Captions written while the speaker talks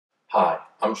Hi,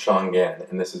 I'm Sean Gann,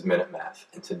 and this is Minute Math.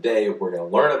 And today we're going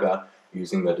to learn about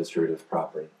using the distributive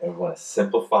property, and we want to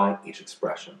simplify each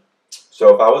expression.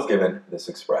 So if I was given this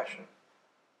expression,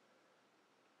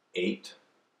 8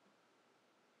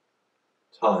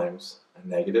 times a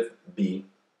negative b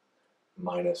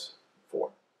minus 4,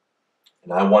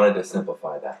 and I wanted to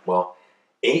simplify that. Well,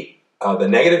 the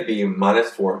negative b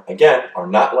minus 4, again, are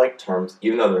not like terms.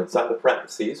 Even though they're inside the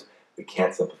parentheses, we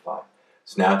can't simplify.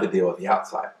 So now I have to deal with the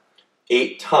outside.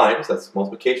 8 times, that's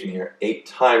multiplication here, 8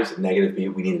 times negative b,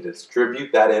 we need to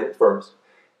distribute that in first.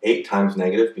 8 times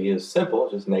negative b is simple,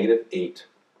 it's just negative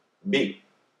 8b.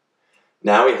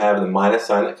 Now we have the minus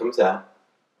sign that comes out,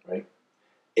 right?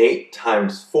 8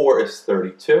 times 4 is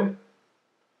 32,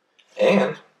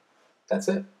 and that's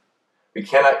it. We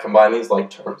cannot combine these like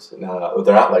terms. No,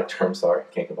 they're not like terms, sorry,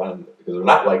 can't combine them because they're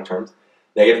not like terms.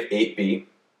 Negative 8b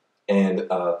and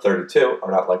 32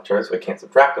 are not like terms, so we can't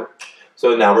subtract them.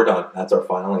 So now we're done. That's our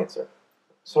final answer.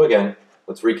 So again,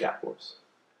 let's recap this.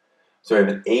 So we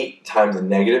have an 8 times a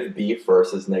negative b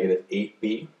first is negative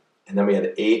 8b. And then we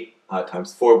had 8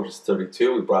 times 4, which is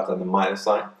 32. We brought down the minus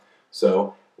sign.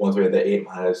 So once we had the 8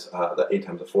 minus the 8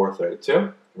 times the 4,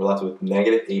 32. We're left with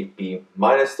negative 8b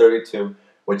minus 32,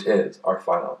 which is our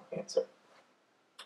final answer.